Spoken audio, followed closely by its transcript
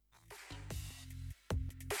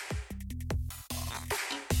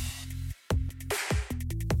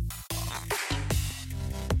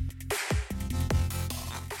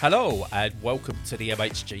Hello and welcome to the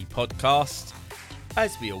MHG podcast.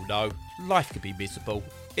 As we all know, life can be miserable,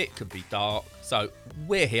 it can be dark, so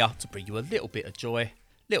we're here to bring you a little bit of joy, a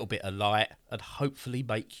little bit of light, and hopefully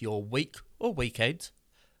make your week or weekend,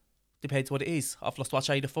 depends what it is. I've lost my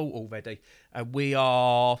chain of thought already, and we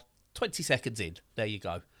are 20 seconds in. There you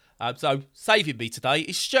go. So saving me today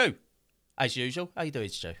is Stu, as usual. How you doing,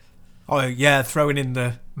 Stu? Oh yeah, throwing in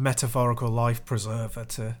the metaphorical life preserver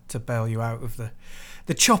to bail you out of the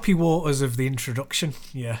choppy waters of the introduction.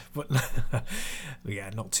 Yeah, but yeah,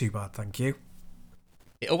 not too bad, thank you.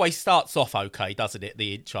 It always starts off okay, doesn't it?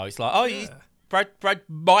 The intro. It's like, Brad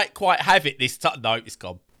might quite have it this time. No, it's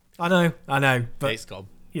gone. I know, but it's gone.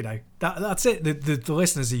 You know, that's it. The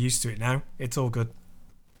listeners are used to it now. It's all good.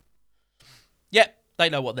 Yep, they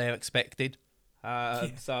know what they're expecting.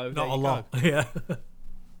 So not a lot. Yeah.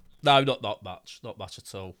 No, not much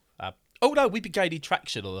at all. Although we've been gaining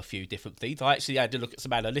traction on a few different things. I actually had to look at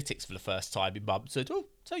some analytics for the first time in months. And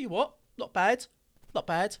tell you what, not bad.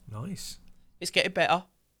 Nice. It's getting better.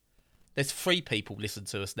 There's 3 people listen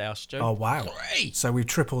to us now, Stu. Oh wow! 3. So we've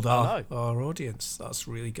tripled our audience. That's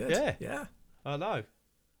really good. Yeah. I know.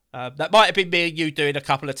 That might have been me and you doing a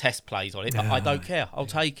couple of test plays on it, but I don't care. I'll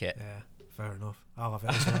take it. Yeah, fair enough. I'll have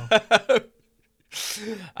it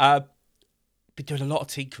as well. Been doing a lot of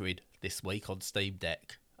tinkering this week on Steam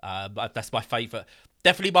Deck. That's my favourite,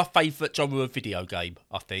 definitely my favourite genre of video game,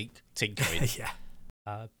 I think, tinkering.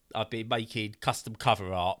 Yeah. I've been making custom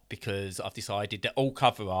cover art because I've decided that all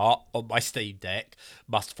cover art on my Steam Deck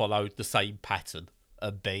must follow the same pattern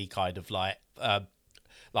and be kind of like a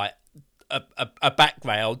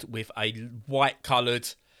background with a white coloured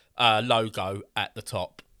logo at the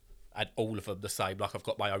top. And all of them the same. Like I've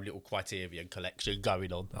got my own little Criterion collection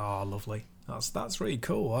going on. Oh, lovely. That's really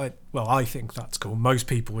cool. I think that's cool. Most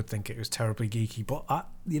people would think it was terribly geeky, but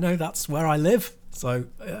that's where I live. So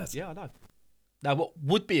yes. Yeah, I know. Now, what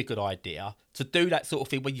would be a good idea to do that sort of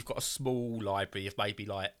thing when you've got a small library of maybe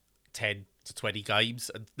like 10 to 20 games,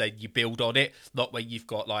 and then you build on it. Not when you've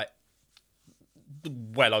got like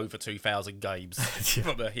well over 2,000 games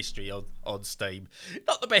from a history on Steam.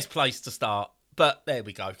 Not the best place to start. But there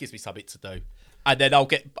we go. It gives me something to do, and then I'll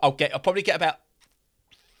probably get about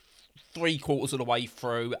 3/4 of the way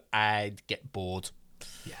through and get bored.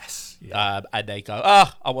 Yes. Yeah. And they go,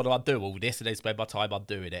 I want to undo all this, and then spend my time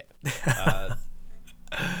undoing it.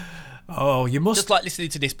 Oh, you must just like listening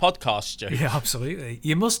to this podcast, Stu. Yeah, absolutely.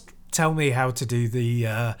 You must tell me how to do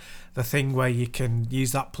the thing where you can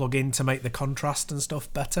use that plug-in to make the contrast and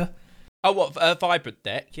stuff better. Oh, what Vibrant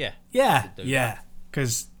Deck? Yeah. Yeah.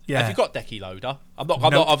 Because. Yeah. Have you got Decky Loader? I'm not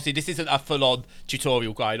obviously this isn't a full-on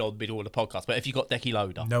tutorial going on middle of the podcast, but have you got Decky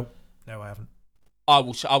Loader? Nope. No, I haven't. I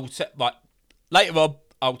will set later on.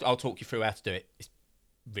 I'll talk you through how to do it. It's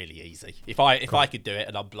really easy. If I could do it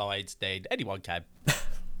and I'm blind, then anyone can.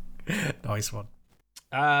 Nice one.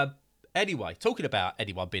 Anyway, talking about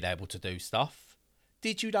anyone being able to do stuff,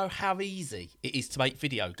 did you know how easy it is to make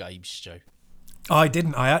video games, Stu? I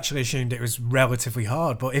didn't. I actually assumed it was relatively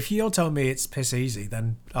hard, but if you're telling me it's piss easy,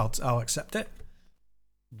 then I'll accept it.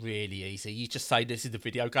 Really easy. You just say this is the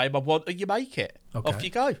video game I want, and you make it. Okay. Off you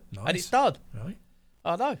go, nice. And it's done. Right.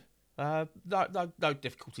 I know. No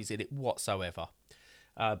difficulties in it whatsoever.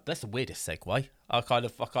 That's the weirdest segue. I kind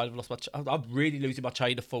of lost I'm really losing my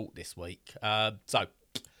chain of thought this week. So,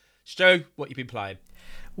 Stu, what you been playing?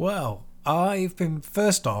 Well,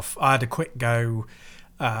 first off, I had a quick go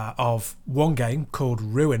of one game called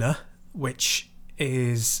Ruiner, which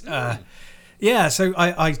is so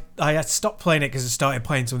I had stopped playing it because I started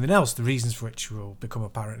playing something else, the reasons for which will become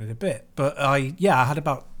apparent in a bit, but I had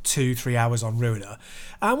about 2-3 hours on Ruiner,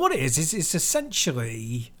 and what it is it's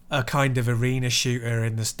essentially a kind of arena shooter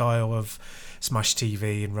in the style of Smash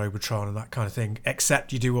TV and Robotron and that kind of thing,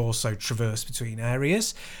 except you do also traverse between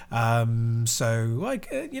areas, so like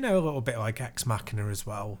a little bit like Ex Machina as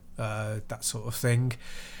well, that sort of thing.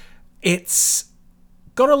 It's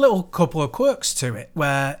got a little couple of quirks to it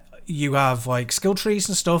where you have like skill trees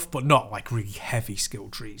and stuff, but not like really heavy skill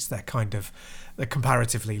trees. They're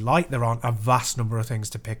comparatively light. There aren't a vast number of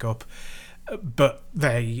things to pick up, but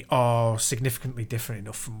they are significantly different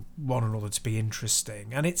enough from one another to be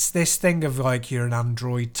interesting. And it's this thing of like you're an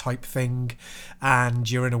android type thing, and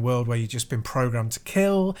you're in a world where you've just been programmed to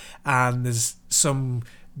kill, and there's some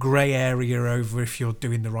grey area over if you're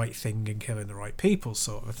doing the right thing and killing the right people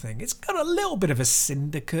sort of thing. It's got a little bit of a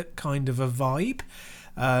Syndicate kind of a vibe.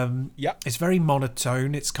 It's very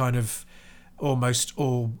monotone. It's kind of almost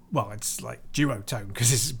all, well, it's like duotone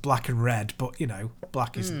because it's black and red, but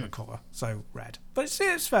black isn't a colour, so red. But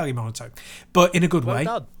it's fairly monotone, but in a good way.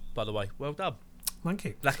 Well done, by the way. Well done. Thank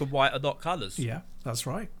you. Black and white are not colours. Yeah, that's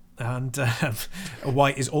right. And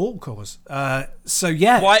white is all colours. So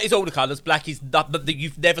yeah, White is all the colours. Black is nothing.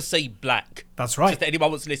 You've never seen black. that's right. Just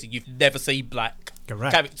anyone wants to listen, you've never seen black.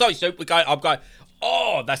 Correct. Sorry, Stu, I'm going.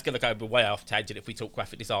 Oh, that's going to go way off tangent if we talk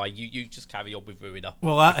graphic design. You just carry on with Ruiner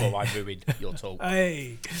before I ruin your talk.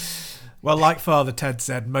 Hey. Well, like Father Ted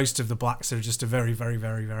said, most of the blacks are just a very, very,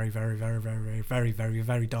 very, very, very, very, very, very, very,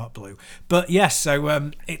 very dark blue. But yes,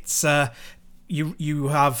 so it's you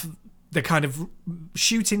have the kind of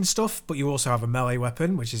shooting stuff, but you also have a melee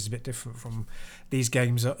weapon, which is a bit different from these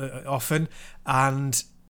games often. And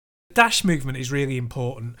dash movement is really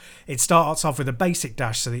important. It starts off with a basic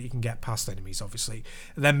dash so that you can get past enemies, obviously.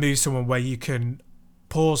 And then move someone where you can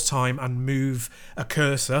pause time and move a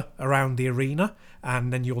cursor around the arena,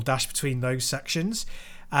 and then you'll dash between those sections.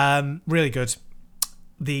 Really good.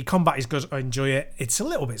 The combat is good. I enjoy it. It's a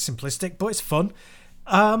little bit simplistic, but it's fun.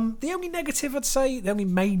 The only negative, I'd say, the only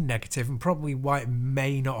main negative, and probably why it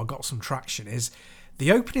may not have got some traction, is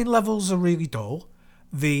the opening levels are really dull.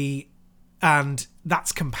 And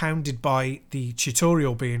that's compounded by the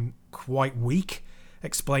tutorial being quite weak,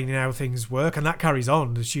 explaining how things work, and that carries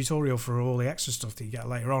on. The tutorial for all the extra stuff that you get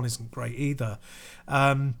later on isn't great either.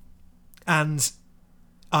 And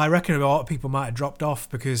I reckon a lot of people might have dropped off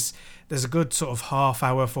because there's a good sort of half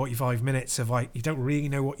hour, 45 minutes of like, you don't really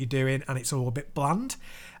know what you're doing and it's all a bit bland.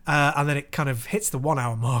 And then it kind of hits the 1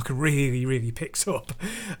 hour mark and really, really picks up.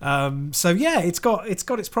 So yeah, it's got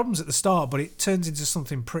its problems at the start, but it turns into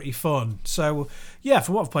something pretty fun. So yeah,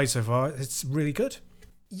 from what I've played so far, it's really good.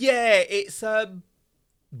 Yeah, it's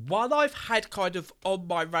one I've had kind of on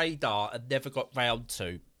my radar and never got round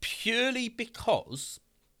to, purely because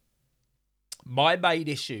my main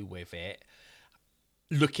issue with it,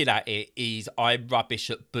 looking at it, is I'm rubbish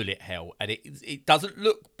at bullet hell, and it doesn't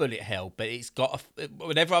look bullet hell, but it's got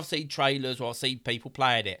whenever I've seen trailers or I've seen people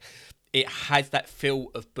playing it, it has that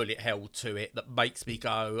feel of bullet hell to it that makes me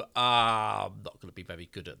go, I'm not going to be very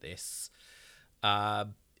good at this.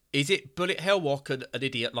 Is it bullet hell, or can an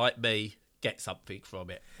idiot like me get something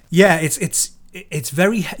from it? Yeah, it's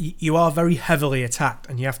very, you are very heavily attacked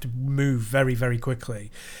and you have to move very, very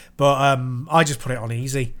quickly. But I just put it on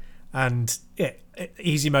easy, and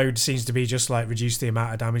easy mode seems to be just like reduce the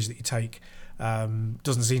amount of damage that you take.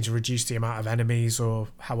 Doesn't seem to reduce the amount of enemies or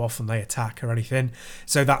how often they attack or anything.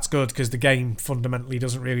 So that's good because the game fundamentally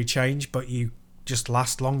doesn't really change, but you just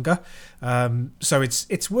last longer. So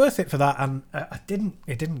it's worth it for that, and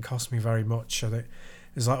it didn't cost me very much. So it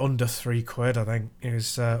was like under £3, I think it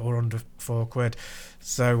was, or under £4.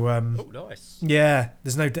 So oh, nice. Yeah,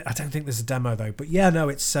 I don't think there's a demo though, but yeah, no,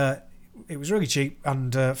 it was really cheap,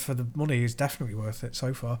 and for the money, it's definitely worth it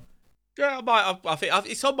so far. Yeah, I think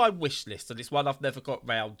it's on my wish list, and it's one I've never got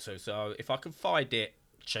round to. So if I can find it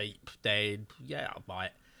cheap, then yeah, I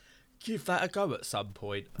might give that a go at some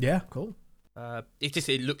point. Yeah, cool.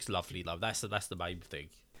 It looks lovely though. That's the main thing.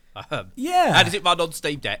 Yeah. How does it run on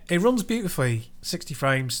Steam Deck? It runs beautifully, 60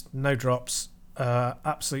 frames, no drops,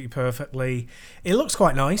 absolutely perfectly. It looks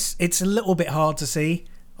quite nice. It's a little bit hard to see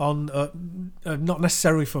on, not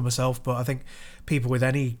necessarily for myself, but I think people with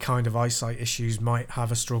any kind of eyesight issues might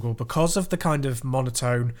have a struggle because of the kind of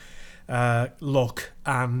monotone look,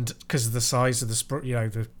 and because of the size of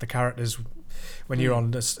the characters when you're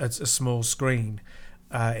on a small screen.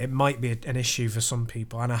 It might be an issue for some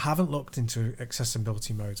people, and I haven't looked into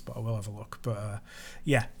accessibility modes, but I will have a look. But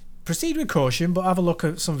yeah, proceed with caution, but have a look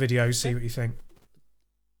at some videos, see what you think.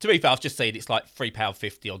 To be fair, I've just seen it's like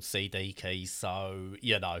 £3.50 on CD keys, so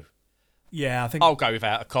Yeah, I think I'll go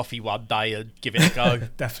without a coffee one day and give it a go.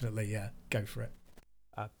 Definitely, yeah, go for it.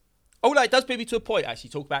 Oh no, it does bring me to a point, actually,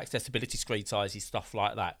 talk about accessibility, screen sizes, stuff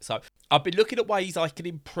like that. So I've been looking at ways I can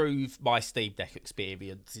improve my Steam Deck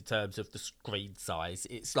experience in terms of the screen size.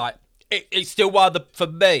 It's like, it's still one of the, for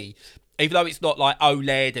me, even though it's not like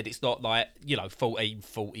OLED and it's not like,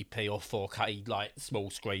 1440p or 4K, like small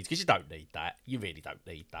screens, because you don't need that. You really don't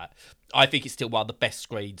need that. I think it's still one of the best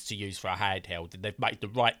screens to use for a handheld, and they've made the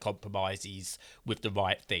right compromises with the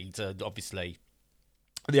right things, and obviously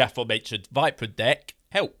the aforementioned Viper deck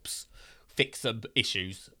helps fix some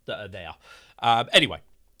issues that are there. Anyway,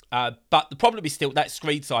 but the problem is still that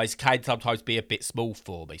screen size can sometimes be a bit small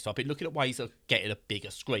for me. So I've been looking at ways of getting a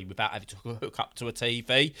bigger screen without having to hook up to a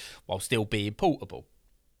TV while still being portable.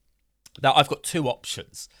 Now, I've got two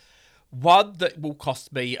options. One that will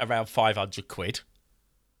cost me around £500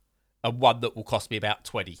 and one that will cost me about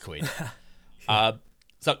 £20.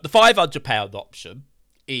 So the £500 option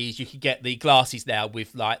is you can get the glasses now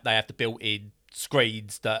with, like, they have the built-in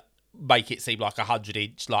screens that make it seem like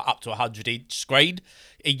 100-inch, like up to 100-inch screen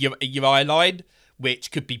in your eye line,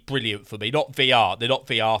 which could be brilliant for me. Not VR. They're not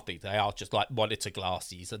VR things. They are just like monitor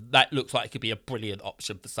glasses. And that looks like it could be a brilliant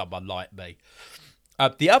option for someone like me.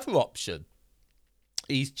 The other option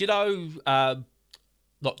is, do you know,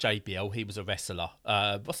 not JBL, he was a wrestler.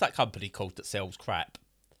 What's that company called that sells crap?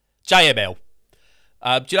 JML.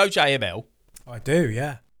 Do you know JML? I do,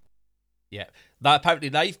 yeah. Yeah. Now, apparently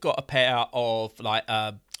they've got a pair of like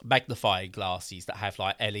magnifying glasses that have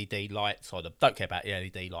like LED lights on them. Don't care about the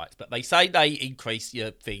LED lights, but they say they increase your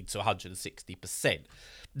thing to 160%.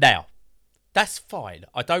 Now, that's fine.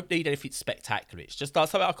 I don't need anything spectacular. It's just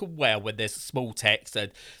something I can wear when there's small text,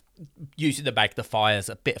 and using the magnifiers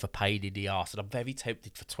a bit of a pain in the arse. And I'm very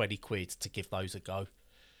tempted for 20 quid to give those a go,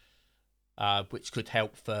 which could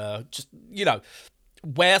help for just, you know,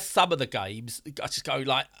 where some of the games I just go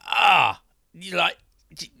like, you like,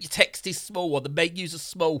 your text is small or the menus are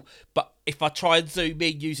small, but if I try and zoom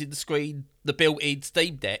in using the screen, the built-in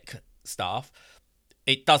Steam Deck stuff,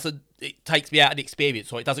 it takes me out of the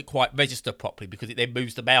experience, or it doesn't quite register properly because it then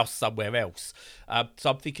moves the mouse somewhere else. So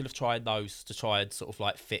I'm thinking of trying those to try and sort of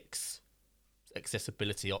like fix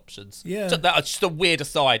accessibility options. Yeah. So that's just a weird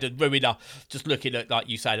aside, and Ruiner, just looking at, like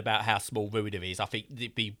you said, about how small Ruiner is, I think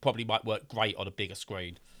it probably might work great on a bigger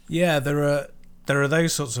screen. Yeah, there are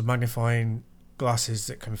those sorts of magnifying glasses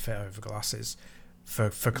that can fit over glasses for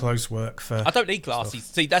close work. I don't need glasses.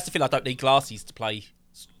 Stuff. See, that's the thing. I don't need glasses to play,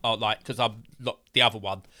 like, because I'm not the other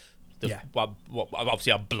one.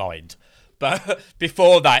 Obviously, I'm blind. But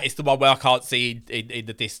before that, it's the one where I can't see in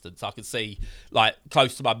the distance. I can see, like,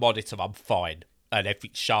 close to my monitor, I'm fine. And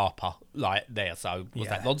everything's sharper, like, there. So, was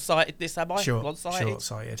that long-sightedness, am I?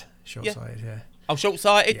 Short-sighted, yeah. I'm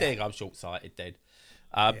short-sighted? There you go, I'm short-sighted then.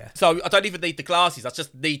 So, I don't even need the glasses. I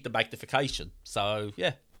just need the magnification. So,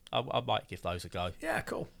 yeah, I might give those a go. Yeah,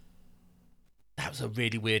 cool. That was a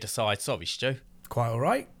really weird aside. Sorry, Stu. Quite all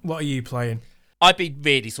right. What are you playing? I've been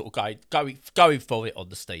really sort of going for it on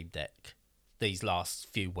the Steam Deck these last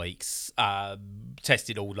few weeks,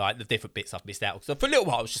 testing all like the different bits I've missed out. So for a little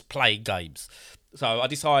while I was just playing games. So I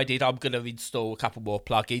decided I'm going to install a couple more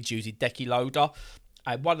plugins using Decky Loader.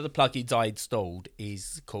 And one of the plugins I installed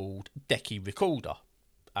is called Decky Recorder,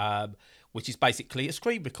 which is basically a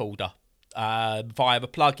screen recorder via a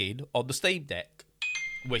plugin on the Steam Deck,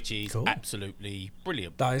 which is absolutely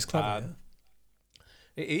brilliant. That is clever, yeah.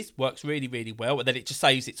 It is. Works really, really well. And then it just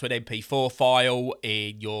saves it to an MP4 file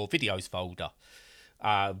in your videos folder.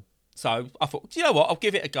 So I thought, do you know what? I'll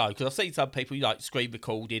give it a go. Because I've seen some people, like, screen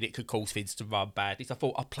recording. It could cause things to run badly. So I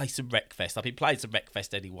thought I'll play some Wreckfest. I've been playing some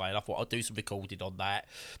Wreckfest anyway. And I thought I'll do some recording on that.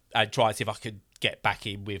 And try and see if I can get back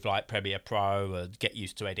in with, like, Premiere Pro and get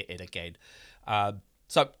used to editing again.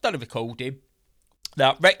 So done a recording.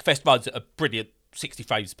 Now, Wreckfest runs at a brilliant 60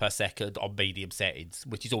 frames per second on medium settings,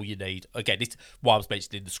 which is all you need. Again, this is why I was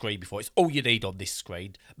mentioning the screen before. It's all you need on this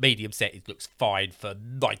screen. Medium settings looks fine for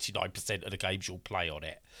 99% of the games you'll play on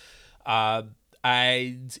it.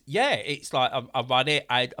 And yeah, it's like I run it,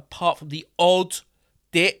 and apart from the odd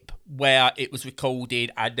dip where it was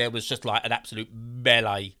recorded and there was just like an absolute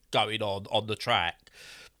melee going on the track,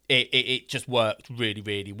 it just worked really,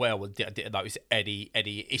 really well, and didn't notice any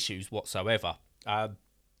issues whatsoever.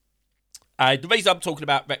 And the reason I'm talking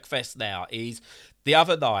about Wreckfest now is the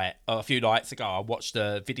other night, or a few nights ago, I watched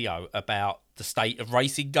a video about the state of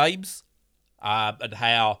racing games, and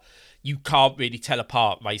how you can't really tell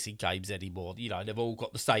apart racing games anymore. You know, they've all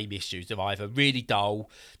got the same issues. They're either really dull,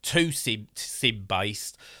 too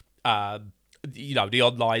sim-based, you know, the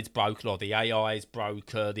online's broken, or the AI is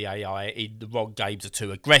broken, the AI in the wrong games are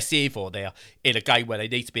too aggressive, or they're in a game where they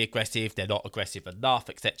need to be aggressive, they're not aggressive enough,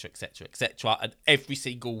 etc, etc, etc. And every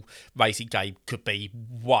single racing game could be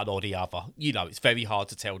one or the other. You know, it's very hard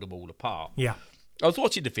to tell them all apart. Yeah. I was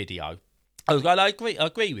watching the video. I was going, I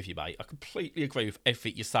agree with you, mate. I completely agree with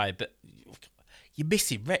everything you're saying, but you're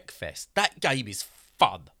missing Wreckfest. That game is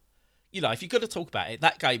fun. You know, if you're going to talk about it,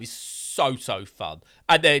 that game is so fun.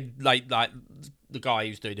 And then, like the guy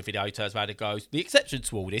who's doing the video turns around and goes, the exception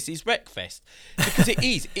to all this is Wreckfest. Because it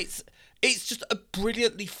is. It's just a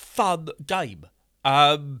brilliantly fun game.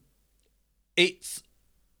 It's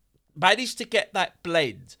managed to get that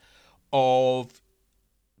blend of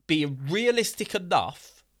being realistic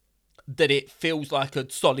enough that it feels like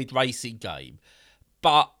a solid racing game,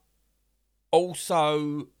 but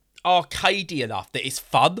also arcadey enough that it's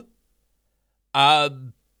fun.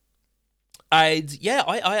 And yeah,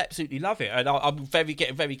 I absolutely love it, and I'm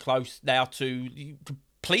getting very close now to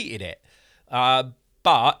completing it.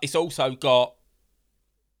 But it's also got,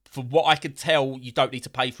 from what I can tell, you don't need to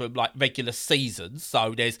pay for like regular seasons.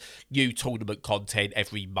 So there's new tournament content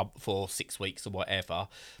every month for 6 weeks or whatever.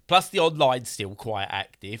 Plus the online's still quite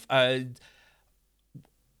active, and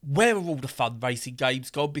where are all the fun racing games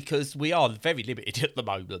gone? Because we are very limited at the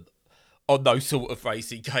moment on those sort of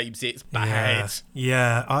racing games. It's bad.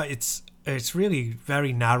 It's really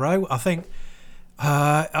very narrow. I think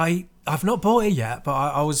I've not bought it yet, but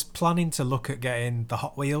I was planning to look at getting the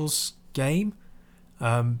Hot Wheels game.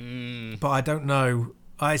 But I don't know.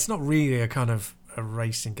 It's not really a kind of a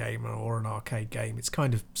racing game or an arcade game. It's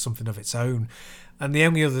kind of something of its own. And the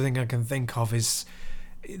only other thing I can think of is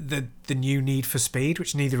the new Need for Speed,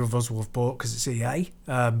 which neither of us will have bought because it's EA.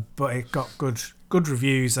 But it got good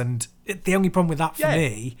reviews, and the only problem with that for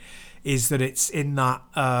me is that it's in that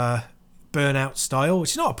Burnout style,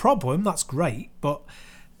 which is not a problem. That's great, but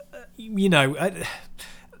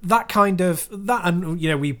that kind of that, and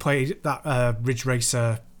we played that Ridge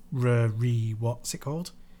Racer. What's it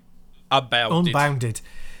called? Unbounded.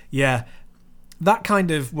 Yeah, that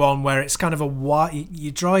kind of one where it's kind of a wide.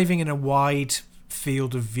 You're driving in a wide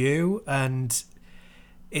field of view, and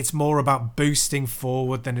it's more about boosting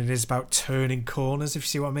forward than it is about turning corners, if you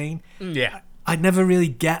see what I mean. Yeah. I never really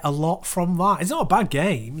get a lot from that. It's not a bad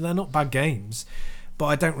game. They're not bad games. But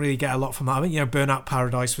I don't really get a lot from that. I mean, Burnout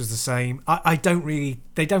Paradise was the same.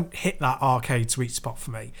 They don't hit that arcade sweet spot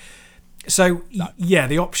for me. So, yeah,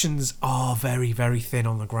 the options are very, very thin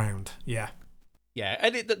on the ground. Yeah. Yeah,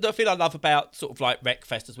 and the thing I love about sort of like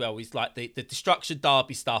Wreckfest as well is like the Destruction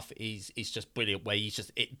Derby stuff is just brilliant, where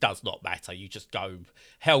it does not matter. You just go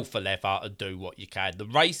hell for leather and do what you can. The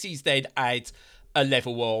races then add a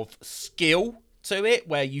level of skill to it,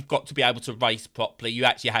 where you've got to be able to race properly. You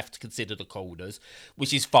actually have to consider the corners,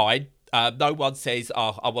 which is fine. No one says,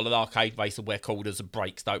 I want an arcade racer where corners and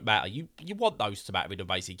brakes don't matter. You want those to matter in a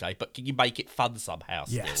racing game, but can you make it fun somehow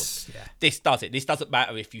still? Yes, yeah. This does it. This doesn't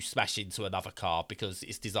matter if you smash into another car, because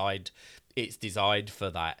it's designed for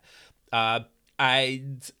that.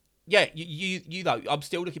 And yeah, you know, I'm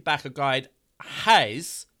still looking back and going,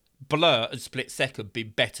 has Blur and Split Second been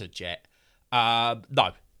better yet?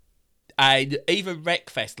 No. And even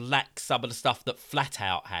Wreckfest lacks some of the stuff that Flat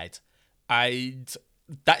Out had. And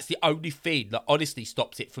that's the only thing that honestly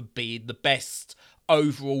stops it from being the best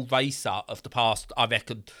overall racer of the past, I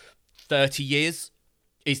reckon, 30 years,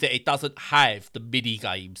 is that it doesn't have the mini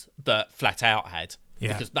games that Flat Out had,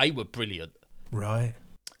 because they were brilliant. Right.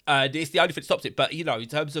 And it's the only thing that stops it. But, in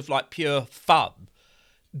terms of like pure fun,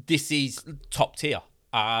 this is top tier.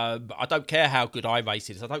 I don't care how good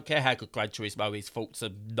iRacing is. I don't care how good Gran Turismo is,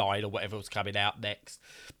 Forza 9 or whatever was coming out next.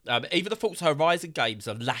 Even the Forza Horizon games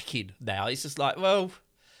are lacking now. It's just like, well,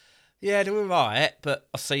 yeah, they're all right, but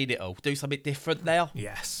I've seen it all. Do something different now.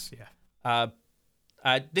 Yes, yeah.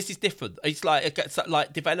 This is different. It's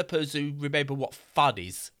like developers who remember what fun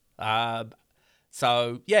is.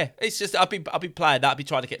 So yeah, it's just I've been playing that. I've been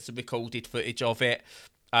trying to get some recorded footage of it.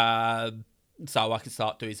 So I can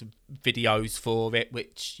start doing some videos for it,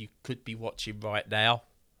 which you could be watching right now,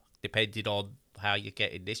 depending on how you're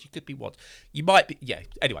getting this. You could be watching. You might be. Yeah.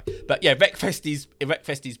 Anyway, but yeah,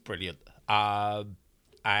 Wreckfest is brilliant. And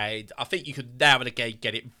I think you can now and again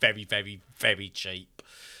get it very, very, very cheap.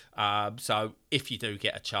 So if you do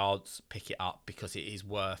get a chance, pick it up, because it is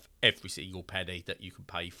worth every single penny that you can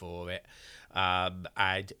pay for it. And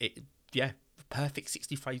it, yeah. Perfect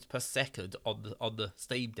 60 frames per second on the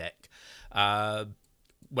Steam Deck.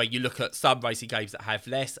 Where you look at some racing games that have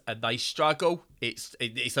less and they struggle, it's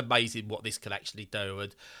amazing what this can actually do.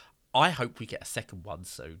 And I hope we get a second one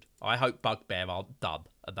soon. I hope Bugbear aren't done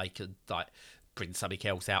and they can like bring something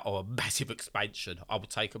else out, or a massive expansion. I would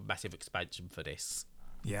take a massive expansion for this.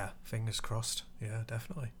 Yeah, fingers crossed. Yeah,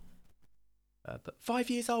 definitely. But 5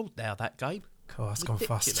 years old now, that game. Oh, that's gone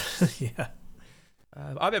fast. Yeah.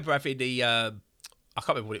 I remember having the, I can't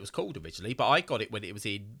remember what it was called originally, but I got it when it was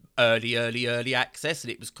in early access,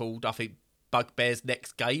 and it was called, I think, Bugbear's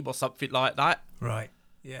Next Game or something like that. Right,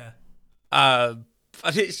 yeah. And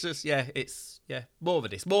it's just, more of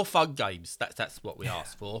this. More fun games. That's what we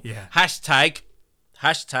asked for. Yeah. Hashtag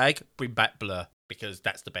bring back Blur, because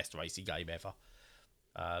that's the best racing game ever.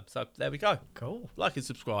 So there we go. Cool. Like and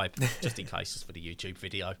subscribe, just in case, just for the YouTube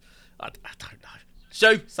video. I don't know.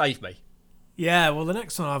 Stu, save me. Yeah, well, the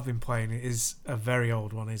next one I've been playing is a very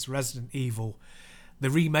old one. It's Resident Evil, the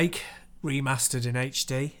remake, remastered in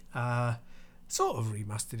HD. Sort of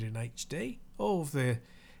remastered in HD.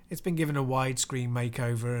 It's been given a widescreen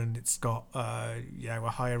makeover, and it's got a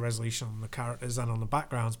higher resolution on the characters and on the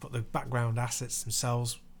backgrounds, but the background assets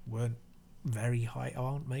themselves aren't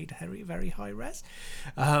made very high res.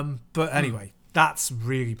 But anyway, that's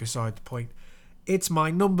really beside the point. It's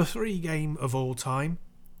my number 3 game of all time.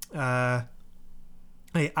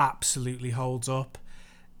 It absolutely holds up.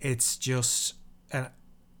 It's just a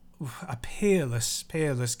peerless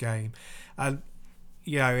game. And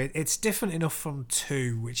it's different enough from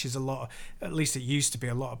 2, which is at least it used to be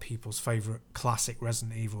a lot of people's favourite classic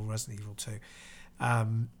Resident Evil 2.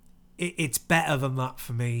 It's better than that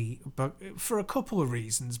for me, but for a couple of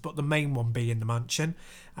reasons, but the main one being the mansion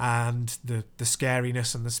and the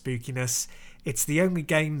scariness and the spookiness. It's the only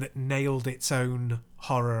game that nailed its own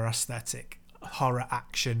horror aesthetic, horror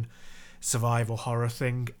action, survival horror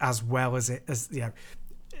thing, as well as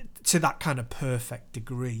to that kind of perfect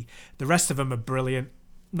degree. The rest of them are brilliant.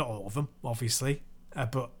 Not all of them, obviously,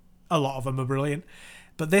 but a lot of them are brilliant.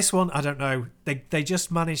 But this one, I don't know, they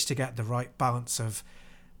just managed to get the right balance of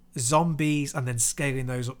zombies and then scaling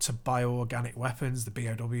those up to bioorganic weapons, the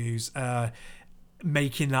BOWs,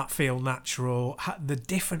 making that feel natural. The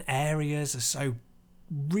different areas are so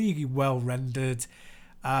really well rendered.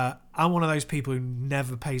 I'm one of those people who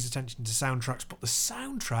never pays attention to soundtracks, but the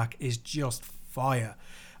soundtrack is just fire.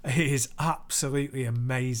 It is absolutely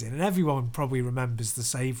amazing, and everyone probably remembers the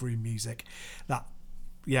savoury music, that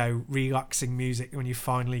relaxing music when you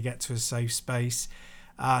finally get to a safe space.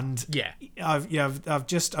 And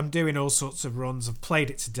I'm doing all sorts of runs. I've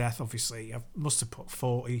played it to death, obviously. I must have put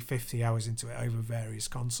 40, 50 hours into it over various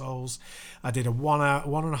consoles. I did a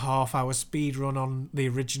 1.5 hour speed run on the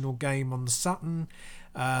original game on the Saturn.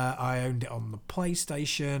 I owned it on the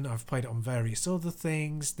PlayStation. I've played it on various other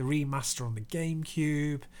things. The remaster on the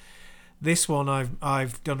GameCube. This one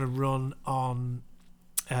I've done a run on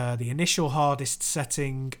the initial hardest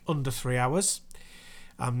setting under 3 hours.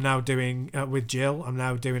 I'm now doing, with Jill,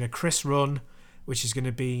 a Chris run, which is going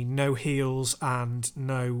to be no heals and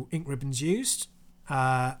no ink ribbons used.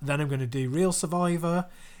 Then I'm going to do Real Survivor,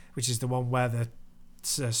 which is the one where the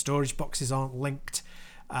storage boxes aren't linked.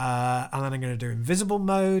 And then I'm going to do Invisible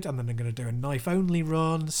Mode, and then I'm going to do a knife-only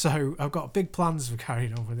run. So I've got big plans for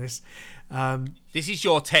carrying on with this. This is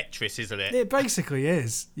your Tetris, isn't it? It basically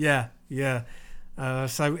is. Yeah.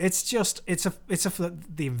 So it's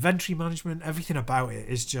the inventory management, everything about it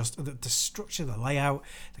is just the structure, the layout,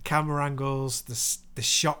 the camera angles, the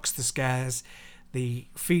shocks, the scares, the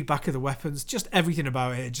feedback of the weapons, just everything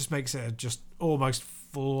about it. It just makes it a just almost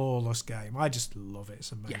flawless game. I just love it.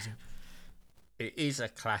 It's amazing. Yeah. It is a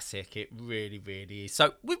classic. It really, really is.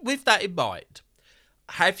 So with that in mind,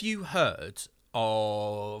 have you heard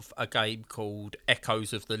of a game called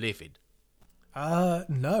Echoes of the Living?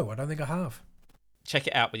 No, I don't think I have. Check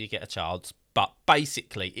it out when you get a chance. But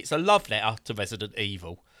basically, it's a love letter to Resident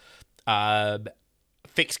Evil.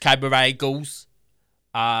 Fixed camera angles,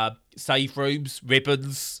 save rooms,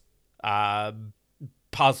 ribbons,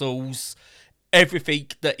 puzzles. Everything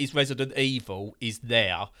that is Resident Evil is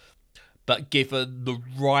there, but given the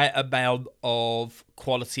right amount of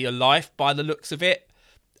quality of life by the looks of it.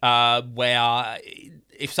 Where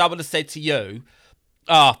if someone has said to you,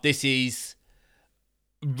 this is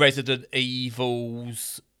Resident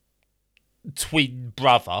Evil's twin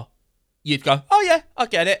brother, you'd go, oh yeah, I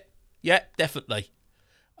get it. Yeah, definitely.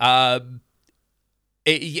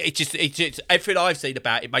 It just everything I've seen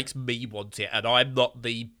about it makes me want it, and I'm not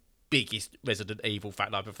the biggest Resident Evil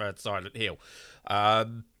fan. I prefer Silent Hill.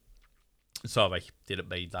 Sorry, didn't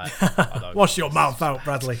mean that. I know. Wash your mouth out,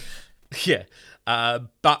 Bradley. Yeah,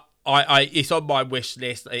 but I it's on my wish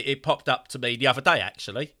list. It popped up to me the other day,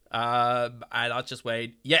 actually. And I just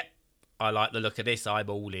went, yep, I like the look of this. I'm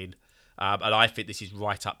all in. And I think this is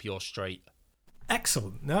right up your street.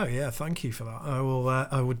 Excellent. No, yeah, thank you for that. I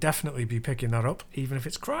will definitely be picking that up, even if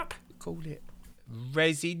it's crap. Call it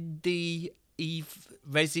Resident Evil.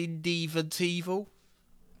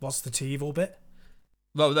 What's the T-evil bit?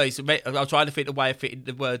 Well, no, I'm trying to think the way of fitting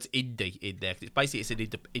the words indie in there. It's basically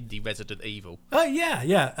it's an indie Resident Evil. Oh,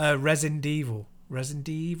 yeah. Resident Evil. Resident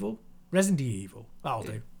Evil? Resident Evil. That'll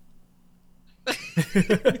do.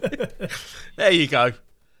 There you go.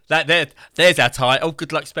 There's our title.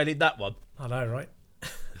 Good luck spelling that one. I know, right?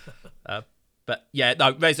 But yeah,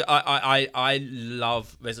 no, I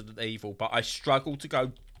love Resident Evil, but I struggle to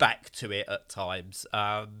go back to it at times.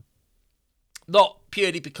 Not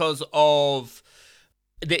purely because of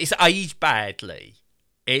it's aged badly.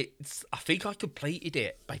 I think I completed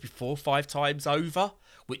it maybe 4 or 5 times over,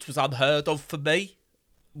 which was unheard of for me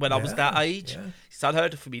when I was that age. Yeah. It's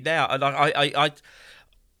unheard of for me now, and I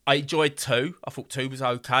enjoyed 2. I thought 2 was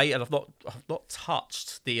okay, and I've not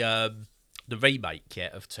touched the remake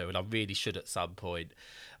yet of 2, and I really should at some point.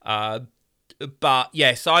 But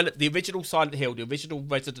yeah, the original Silent Hill, the original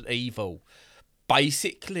Resident Evil,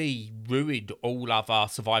 basically ruined all other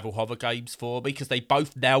survival horror games for me because they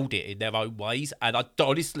both nailed it in their own ways. And I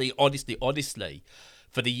honestly,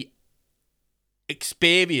 for the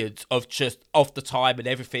experience of the time and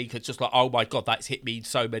everything, it's just like, oh my God, that's hit me in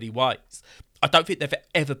so many ways. I don't think they've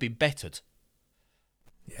ever been bettered.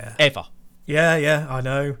 Yeah. ever. Yeah, I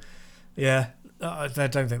know. Yeah, I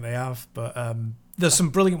don't think they have, but there's some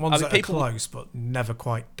brilliant ones that are close, but never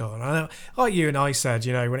quite done. I know, like you and I said,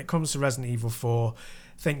 when it comes to Resident Evil 4,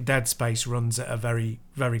 I think Dead Space runs at a very,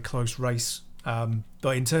 very close race.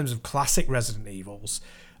 But in terms of classic Resident Evils,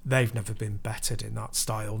 they've never been bettered in that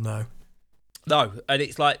style, no. No, and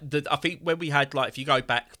it's like, I think when we had, like, if you go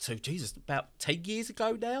back to, about 10 years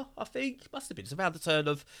ago now, I think, must have been, it's around the time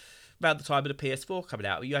of the PS4 coming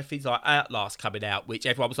out, you have things like Outlast coming out, which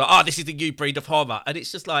everyone was like, oh, this is the new breed of horror. And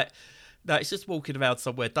it's just like, no, it's just walking around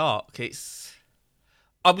somewhere dark.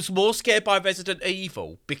 I was more scared by Resident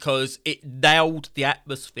Evil because it nailed the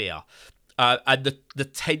atmosphere. And the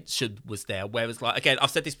tension was there. Whereas, like, again,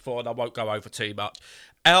 I've said this before and I won't go over too much.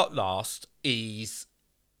 Outlast is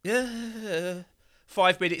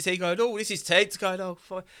 5 minutes in going, oh, this is tense. Going,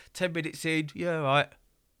 10 minutes in, yeah, right.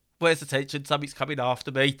 Where's the tension? Something's coming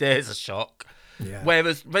after me. There's a shock. Yeah.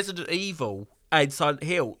 Whereas Resident Evil and Silent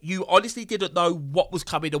Hill, you honestly didn't know what was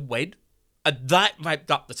coming and when. And that ramped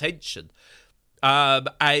up the tension. And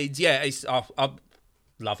yeah, I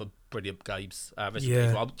love them. Brilliant games.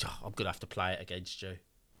 Resident Evil, I'm going to have to play it against you.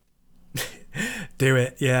 Do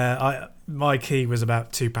it. Yeah. My key was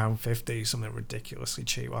about £2.50, something ridiculously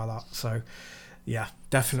cheap like that. So, yeah,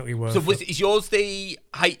 definitely worth it. Is yours the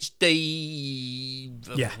HD?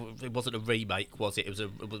 Yeah. It wasn't a remake, was it? It was a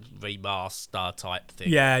remaster type thing.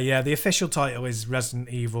 Yeah. The official title is Resident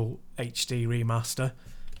Evil HD Remaster.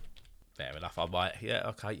 Fair enough. I might. Yeah,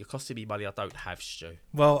 okay. You're costing me money I don't have, Stu.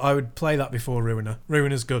 Well, I would play that before Ruiner.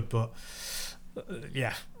 Ruiner's good, but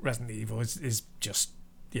yeah, Resident Evil is just,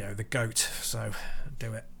 the GOAT. So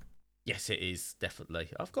do it. Yes, it is, definitely.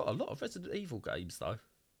 I've got a lot of Resident Evil games, though.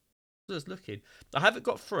 Just looking. I haven't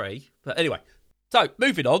got 3, but anyway. So,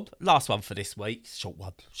 moving on. Last one for this week. Short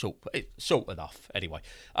one. Short enough, anyway.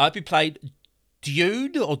 I've been playing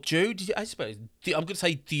Dune or June. I suppose I'm going to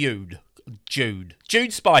say Dune. June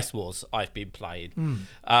Spice Wars I've been playing.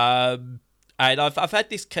 And I've had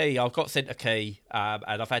this key. I've got sent a key,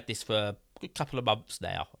 and I've had this for a couple of months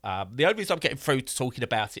now. The only reason I'm getting through to talking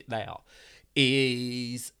about it now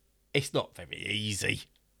is it's not very easy.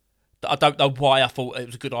 I don't know why I thought it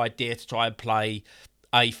was a good idea to try and play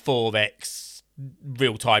a 4X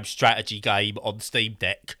real-time strategy game on Steam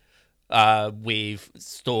Deck with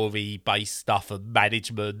story-based stuff and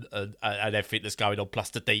management and everything that's going on, plus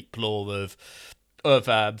the deep lore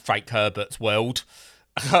of Frank Herbert's world.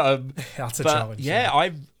 That's a challenge. Yeah,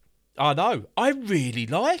 I know. I really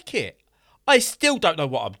like it. I still don't know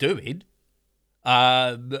what I'm doing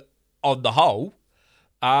on the whole,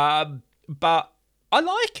 but I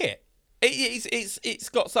like it. It's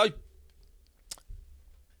got so...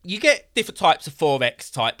 You get different types of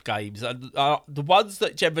 4X type games, and the ones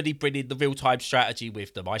that generally bring in the real-time strategy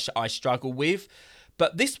with them, I struggle with.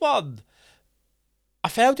 But this one, I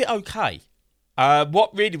found it okay.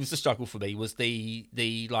 What really was the struggle for me was the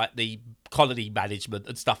colony management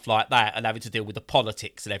and stuff like that, and having to deal with the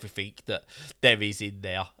politics and everything that there is in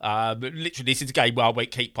there. Literally, this is a game where I won't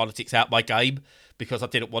keep politics out my game because I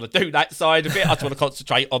didn't want to do that side of it. I just want to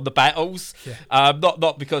concentrate on the battles. Yeah.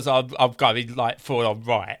 Not because I'm going like full on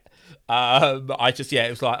right. It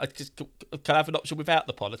was like, can I have an option without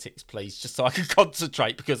the politics, please, just so I can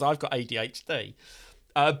concentrate because I've got ADHD.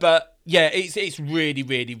 But yeah, it's really,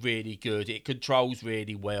 really, really good. It controls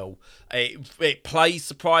really well. It plays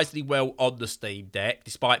surprisingly well on the Steam Deck,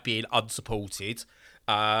 despite being unsupported.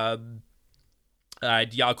 And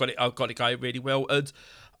yeah, I've got it going really well. And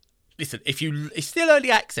listen, it's still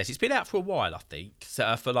early access. It's been out for a while, I think,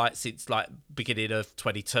 since beginning of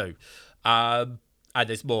 22. And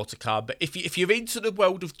there's more to come. But if you're into the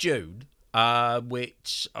world of Dune,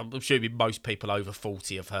 which I'm assuming most people over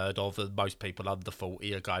 40 have heard of, and most people under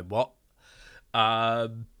 40 are going, what?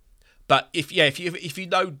 But if you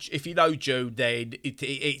know Dune, then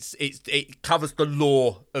it covers the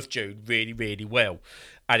lore of Dune really, really well,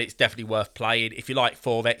 and it's definitely worth playing. If you like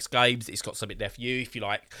 4X games, it's got something there for you. If you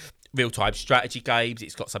like real-time strategy games,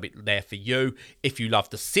 it's got something there for you. If you love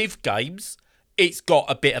the Civ games, it's got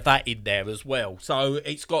a bit of that in there as well. So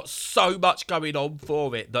it's got so much going on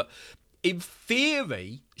for it that, in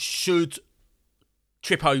theory, should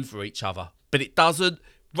trip over each other, but it doesn't.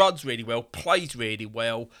 Runs really well, plays really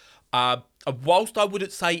well. And whilst I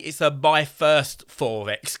wouldn't say it's my first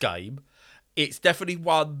 4X game, it's definitely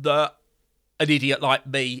one that an idiot like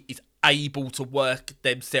me is able to work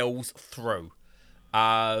themselves through.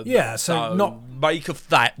 So not make of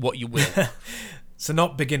that what you will. So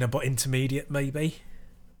not beginner, but intermediate, maybe.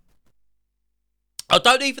 I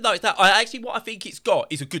don't even know it's that. What I think it's got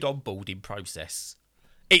is a good onboarding process.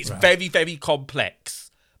 It's right. very, very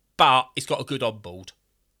complex, but it's got a good onboard.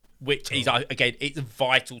 which is, again, it's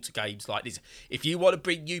vital to games like this. If you want to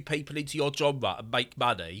bring new people into your genre and make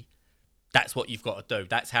money, that's what you've got to do.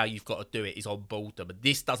 That's how you've got to do it, is onboard them. And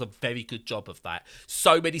this does a very good job of that.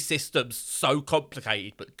 So many systems, so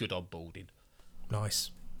complicated, but good onboarding.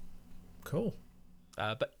 Nice. Cool.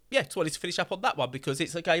 But yeah, just wanted to finish up on that one because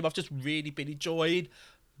it's a game I've just really been enjoying,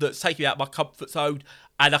 that's taking me out of my comfort zone,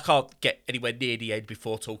 and I can't get anywhere near the end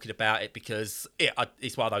before talking about it because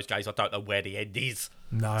it's one of those games I don't know where the end is.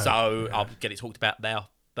 No. So I'll get it talked about now.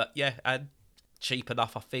 But yeah, and cheap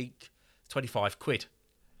enough, I think. £25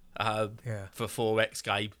 for a 4X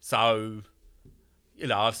game. So,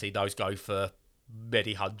 I've seen those go for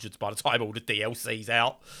many hundreds by the time all the DLC's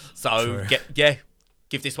out. So,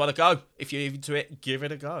 give this one a go. If you're into it, give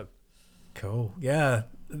it a go. Cool. Yeah.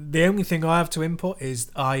 The only thing I have to input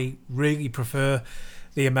is I really prefer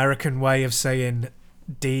the American way of saying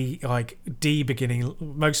D, like D beginning.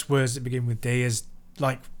 Most words that begin with D is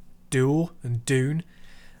like duel and dune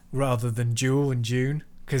rather than jewel and June,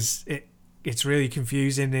 because it's really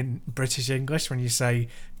confusing in British English when you say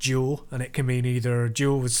duel, and it can mean either a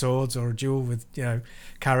duel with swords or a duel with,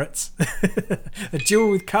 carrots. A duel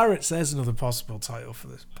with carrots, there's another possible title for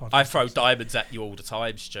this podcast. I throw diamonds at you all the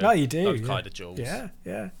time, Stu. No, you do. Those kind of duels.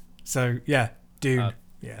 Yeah. So, Dune.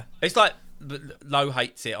 It's like Low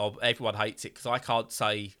hates it, or everyone hates it, because I can't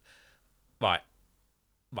say... Right.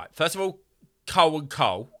 First of all, Cole and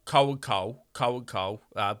Cole.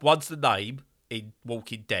 One's the name in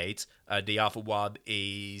Walking Dead, and the other one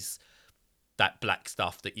is that black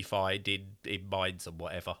stuff that you find in mines and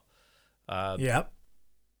whatever. Yeah,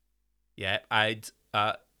 and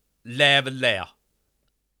Lair and Lair.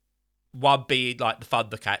 One being like the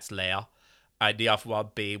Thundercats lair, and the other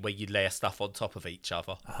one being where you layer stuff on top of each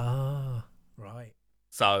other. Ah, right.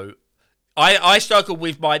 So I struggle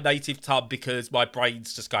with my native tongue because my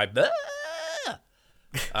brain's just going... there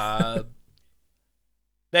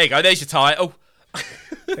you go, there's your title.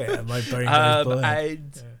 Yeah, my brain goes blank.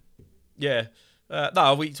 And no,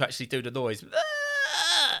 I want you to actually do the noise.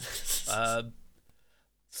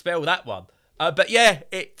 Spell that one. But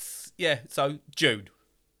so June.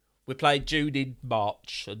 We're playing June in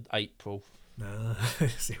March and April.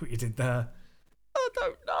 See what you did there. I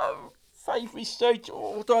don't know. Save me, Stu.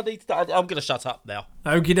 What do I need to do? I'm going to shut up now.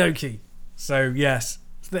 Okie dokie. So yes,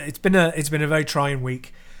 it's been a very trying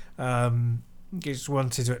week. Just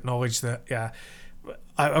wanted to acknowledge that.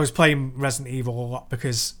 I was playing Resident Evil a lot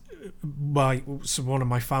because one of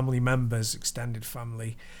my family members, extended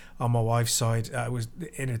family, on my wife's side, was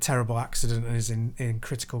in a terrible accident and is in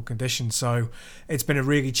critical condition. So it's been a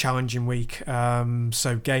really challenging week.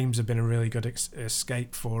 So games have been a really good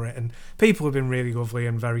escape for it, and people have been really lovely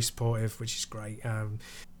and very supportive, which is great.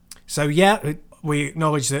 We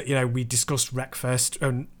acknowledge that we discussed Wreckfest,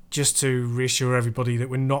 and just to reassure everybody that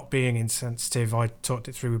we're not being insensitive, I talked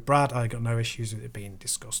it through with Brad. I got no issues with it being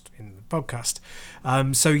discussed in the podcast.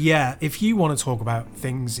 If you want to talk about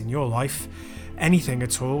things in your life, anything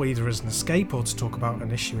at all, either as an escape or to talk about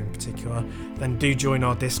an issue in particular, then do join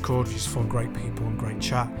our Discord, which is full of great people and great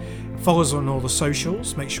chat. Follow us on all the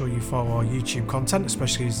socials. Make sure you follow our YouTube content,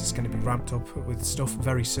 especially as it's going to be ramped up with stuff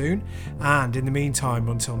very soon. And in the meantime,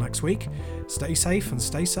 until next week, stay safe and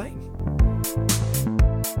stay sane.